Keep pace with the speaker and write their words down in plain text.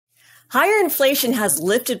Higher inflation has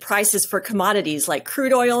lifted prices for commodities like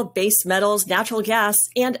crude oil, base metals, natural gas,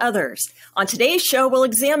 and others. On today's show, we'll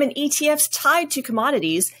examine ETFs tied to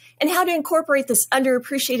commodities and how to incorporate this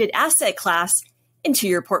underappreciated asset class into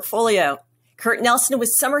your portfolio. Kurt Nelson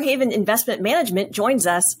with SummerHaven Investment Management joins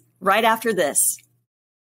us right after this.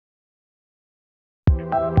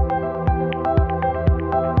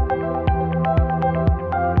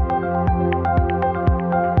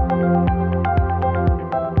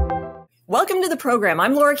 Welcome to the program.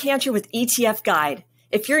 I'm Laura Kantor with ETF Guide.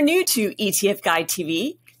 If you're new to ETF Guide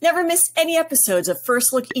TV, never miss any episodes of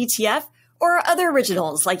First Look ETF or our other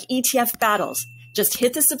originals like ETF Battles. Just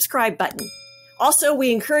hit the subscribe button. Also,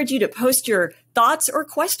 we encourage you to post your thoughts or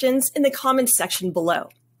questions in the comments section below.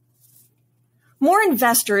 More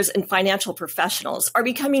investors and financial professionals are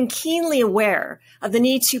becoming keenly aware of the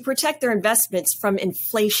need to protect their investments from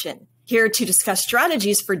inflation. Here to discuss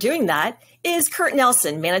strategies for doing that is Kurt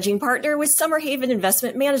Nelson, Managing Partner with SummerHaven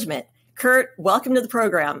Investment Management. Kurt, welcome to the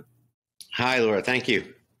program. Hi, Laura. Thank you.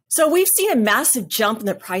 So we've seen a massive jump in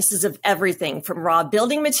the prices of everything from raw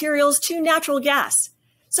building materials to natural gas.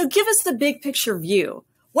 So give us the big picture view.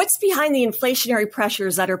 What's behind the inflationary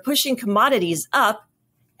pressures that are pushing commodities up,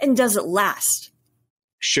 and does it last?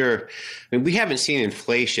 Sure. I mean, we haven't seen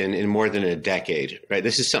inflation in more than a decade, right?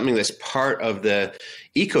 This is something that's part of the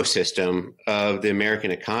ecosystem of the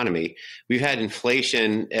American economy. We've had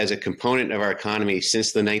inflation as a component of our economy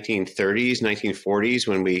since the 1930s, 1940s,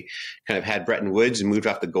 when we kind of had Bretton Woods and moved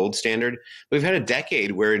off the gold standard. We've had a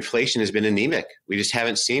decade where inflation has been anemic. We just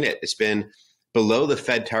haven't seen it. It's been below the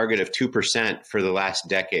Fed target of 2% for the last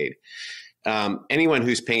decade. Anyone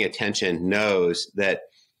who's paying attention knows that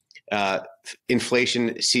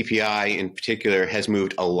inflation, CPI in particular, has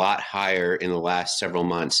moved a lot higher in the last several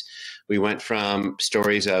months. We went from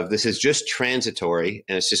stories of this is just transitory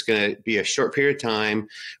and it's just going to be a short period of time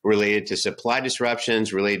related to supply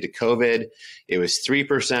disruptions, related to COVID. It was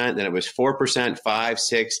 3%, then it was 4%, 5%,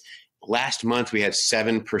 6%. Last month, we had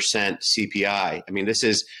 7% CPI. I mean, this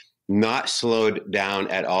is not slowed down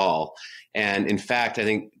at all. And in fact, I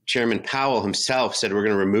think Chairman Powell himself said we're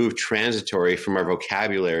going to remove transitory from our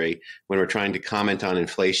vocabulary when we're trying to comment on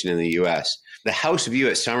inflation in the U.S. The House view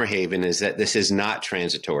at SummerHaven is that this is not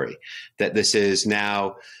transitory, that this is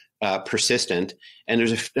now persistent. And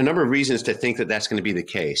there's a number of reasons to think that that's going to be the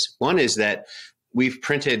case. One is that we've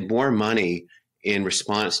printed more money in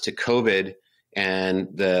response to COVID and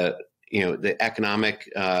the economic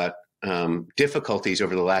difficulties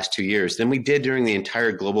over the last 2 years than we did during the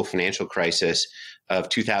entire global financial crisis of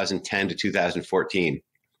 2010 to 2014.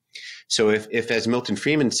 So if as Milton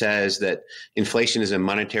Friedman says, that inflation is a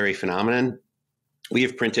monetary phenomenon, we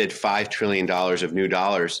have printed $5 trillion of new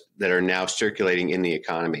dollars that are now circulating in the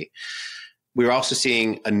economy. We're also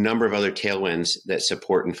seeing a number of other tailwinds that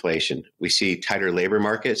support inflation. We see tighter labor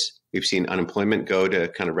markets. We've seen unemployment go to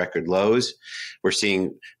kind of record lows. We're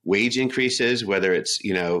seeing wage increases, whether it's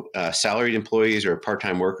salaried employees or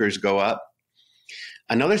part-time workers, go up.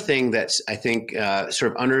 Another thing that's, I think,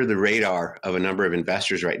 sort of under the radar of a number of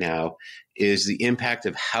investors right now is the impact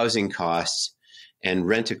of housing costs and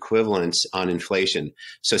rent equivalents on inflation.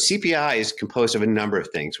 So CPI is composed of a number of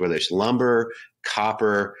things, whether it's lumber,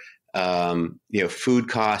 copper, food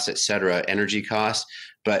costs, et cetera, energy costs,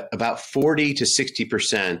 but about 40 to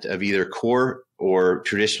 60% of either core or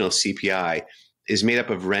traditional CPI is made up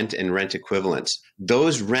of rent and rent equivalents.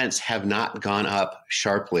 Those rents have not gone up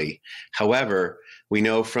sharply. However, we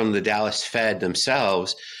know from the Dallas Fed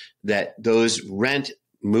themselves that those rent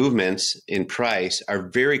movements in price are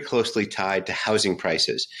very closely tied to housing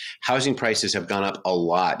prices. Housing prices have gone up a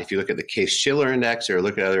lot. If you look at the Case-Shiller index or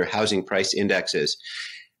look at other housing price indexes,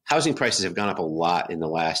 housing prices have gone up a lot in the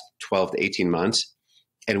last 12 to 18 months.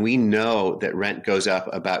 And we know that rent goes up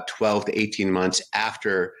about 12 to 18 months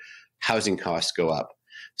after housing costs go up.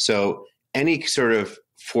 So any sort of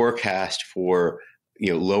forecast for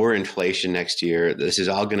lower inflation next year, this is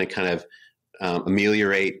all going to kind of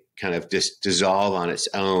ameliorate, kind of just dissolve on its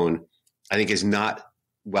own, I think is not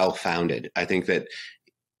well-founded. I think that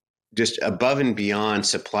just above and beyond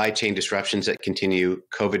supply chain disruptions that continue,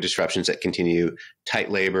 COVID disruptions that continue, tight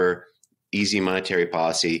labor, easy monetary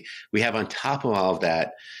policy, we have on top of all of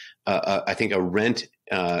that, I think a rent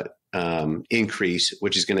increase,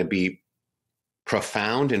 which is going to be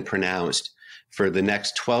profound and pronounced for the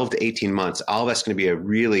next 12 to 18 months. All that's going to be a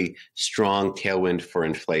really strong tailwind for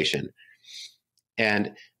inflation.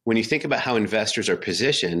 And when you think about how investors are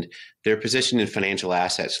positioned, they're positioned in financial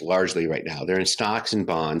assets largely right now. They're in stocks and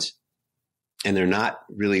bonds, and they're not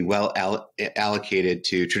really well allocated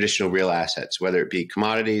to traditional real assets, whether it be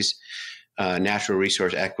commodities, natural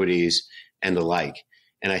resource equities, and the like.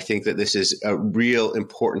 And I think that this is a real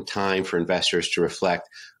important time for investors to reflect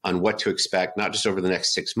on what to expect, not just over the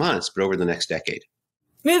next 6 months, but over the next decade.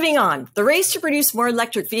 Moving on, the race to produce more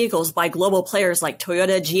electric vehicles by global players like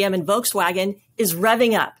Toyota, GM, and Volkswagen is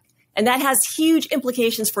revving up. And that has huge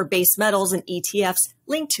implications for base metals and ETFs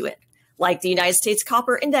linked to it, like the United States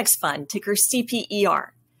Copper Index Fund, ticker CPER.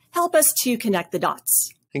 Help us to connect the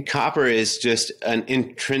dots. And copper is just an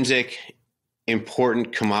intrinsic,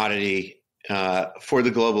 important commodity for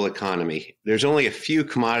the global economy. There's only a few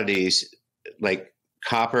commodities like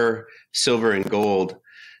copper, silver, and gold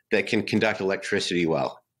that can conduct electricity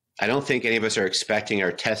well. I don't think any of us are expecting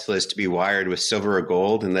our Teslas to be wired with silver or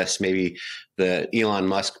gold, unless maybe the Elon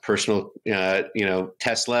Musk personal,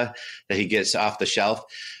 Tesla that he gets off the shelf.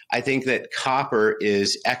 I think that copper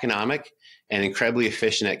is economic and incredibly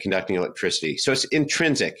efficient at conducting electricity. So it's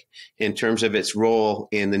intrinsic in terms of its role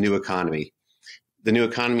in the new economy. The new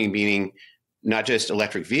economy meaning not just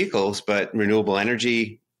electric vehicles, but renewable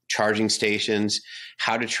energy, charging stations,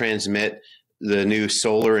 how to transmit the new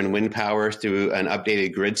solar and wind power through an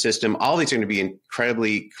updated grid system. All these are going to be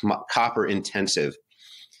incredibly copper intensive.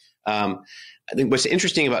 I think what's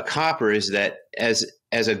interesting about copper is that as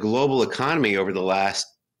a global economy over the last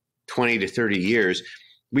 20 to 30 years,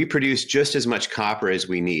 we produce just as much copper as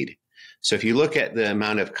we need. So if you look at the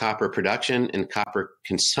amount of copper production and copper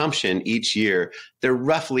consumption each year, they're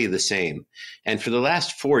roughly the same. And for the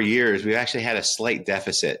last 4 years, we've actually had a slight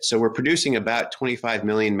deficit. So we're producing about 25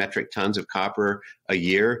 million metric tons of copper a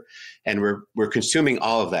year, and we're consuming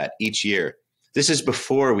all of that each year. This is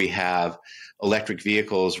before we have electric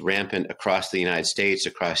vehicles rampant across the United States,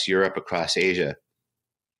 across Europe, across Asia,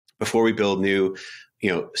 before we build new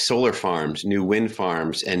solar farms, new wind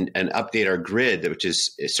farms, and update our grid, which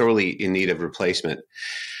is sorely in need of replacement.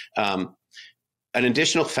 An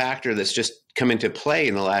additional factor that's just come into play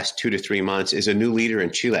in the last 2 to 3 months is a new leader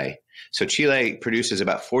in Chile. So Chile produces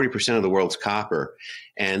about 40% of the world's copper,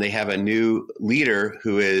 and they have a new leader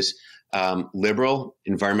who is liberal,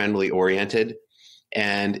 environmentally oriented,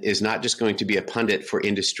 and is not just going to be a pundit for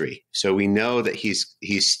industry. So we know that he's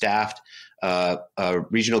staffed a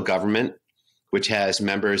regional government which has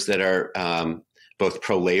members that are both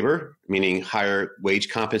pro-labor, meaning higher wage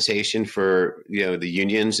compensation for the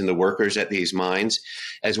unions and the workers at these mines,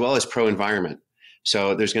 as well as pro-environment.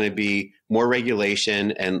 So there's going to be more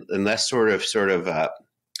regulation and less sort of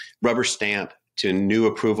rubber stamp to new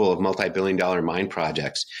approval of multi-billion-dollar mine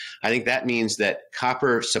projects. I think that means that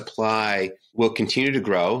copper supply will continue to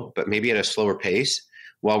grow, but maybe at a slower pace,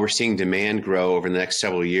 while we're seeing demand grow over the next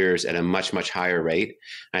several years at a much, much higher rate.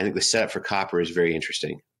 I think the setup for copper is very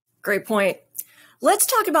interesting. Great point. Let's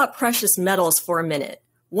talk about precious metals for a minute.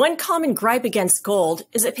 One common gripe against gold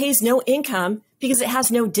is it pays no income because it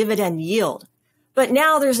has no dividend yield. But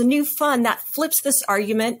now there's a new fund that flips this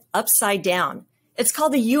argument upside down. It's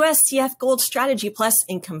called the USCF Gold Strategy Plus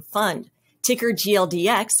Income Fund, ticker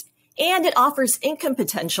GLDX, and it offers income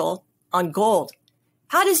potential on gold.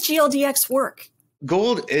 How does GLDX work?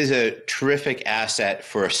 Gold is a terrific asset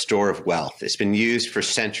for a store of wealth. It's been used for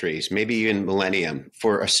centuries, maybe even millennium,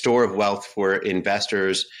 for a store of wealth for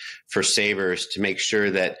investors, for savers, to make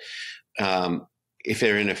sure that if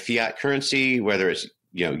they're in a fiat currency, whether it's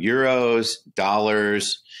euros,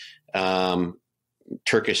 dollars,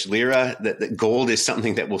 Turkish lira, that gold is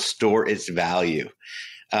something that will store its value.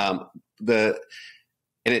 And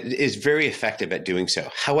it is very effective at doing so.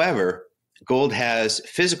 However,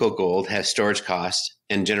 physical gold has storage costs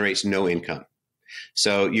and generates no income.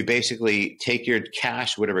 So you basically take your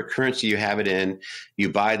cash, whatever currency you have it in, you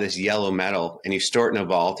buy this yellow metal and you store it in a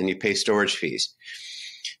vault and you pay storage fees.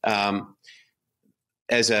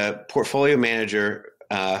 As a portfolio manager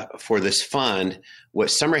for this fund, what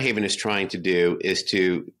SummerHaven is trying to do is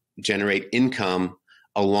to generate income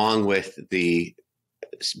along with the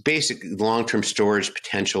basic long-term storage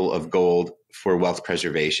potential of gold for wealth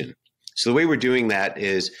preservation. So the way we're doing that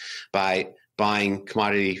is by buying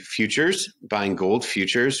commodity futures, buying gold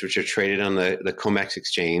futures, which are traded on the COMEX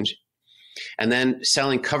exchange, and then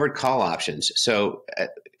selling covered call options. So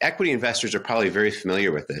equity investors are probably very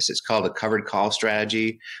familiar with this. It's called a covered call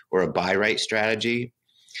strategy or a buy right strategy.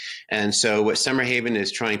 And so what SummerHaven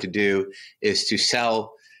is trying to do is to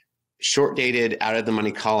sell short-dated,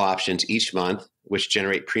 out-of-the-money call options each month, which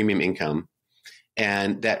generate premium income.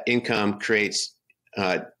 And that income creates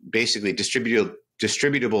basically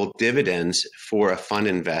distributable dividends for a fund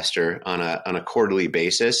investor on a quarterly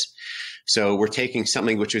basis. So we're taking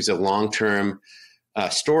something which is a long-term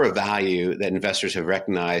store of value that investors have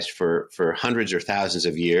recognized for hundreds or thousands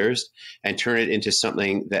of years and turn it into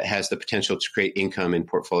something that has the potential to create income in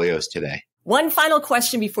portfolios today. One final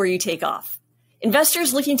question before you take off.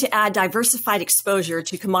 Investors looking to add diversified exposure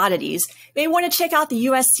to commodities may want to check out the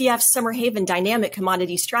USCF SummerHaven Dynamic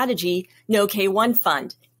Commodity Strategy No K1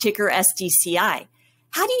 Fund, ticker SDCI.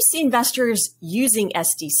 How do you see investors using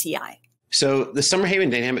SDCI? So the SummerHaven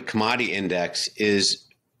Dynamic Commodity Index is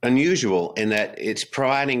unusual in that it's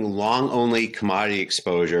providing long-only commodity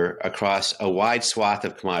exposure across a wide swath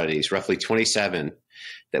of commodities, roughly 27,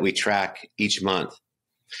 that we track each month.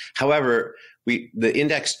 However, the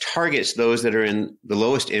index targets those that are in the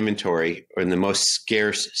lowest inventory or in the most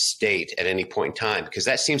scarce state at any point in time, because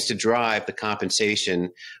that seems to drive the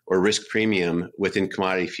compensation or risk premium within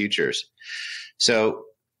commodity futures. So,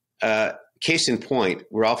 case in point,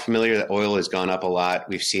 we're all familiar that oil has gone up a lot.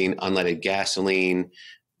 We've seen unleaded gasoline,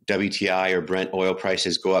 WTI or Brent oil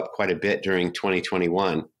prices go up quite a bit during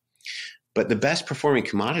 2021. But the best performing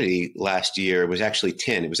commodity last year was actually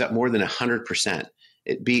tin. It was up more than 100%.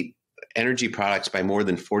 It beat energy products by more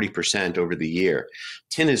than 40% over the year.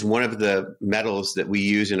 Tin is one of the metals that we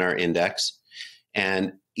use in our index.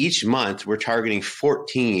 And each month we're targeting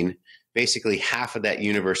 14, basically half of that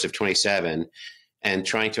universe of 27, and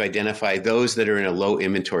trying to identify those that are in a low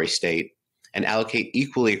inventory state and allocate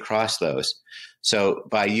equally across those. So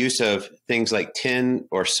by use of things like tin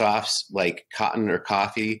or softs like cotton or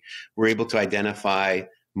coffee, we're able to identify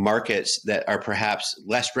markets that are perhaps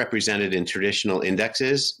less represented in traditional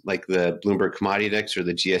indexes like the Bloomberg Commodity Index or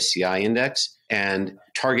the GSCI Index, and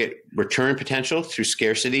target return potential through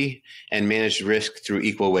scarcity and manage risk through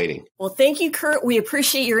equal weighting. Well, thank you, Kurt. We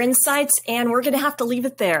appreciate your insights, and we're going to have to leave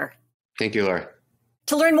it there. Thank you, Laura.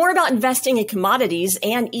 To learn more about investing in commodities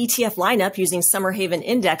and ETF lineup using SummerHaven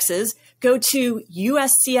indexes, go to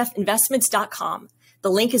uscfinvestments.com. The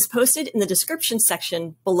link is posted in the description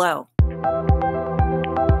section below.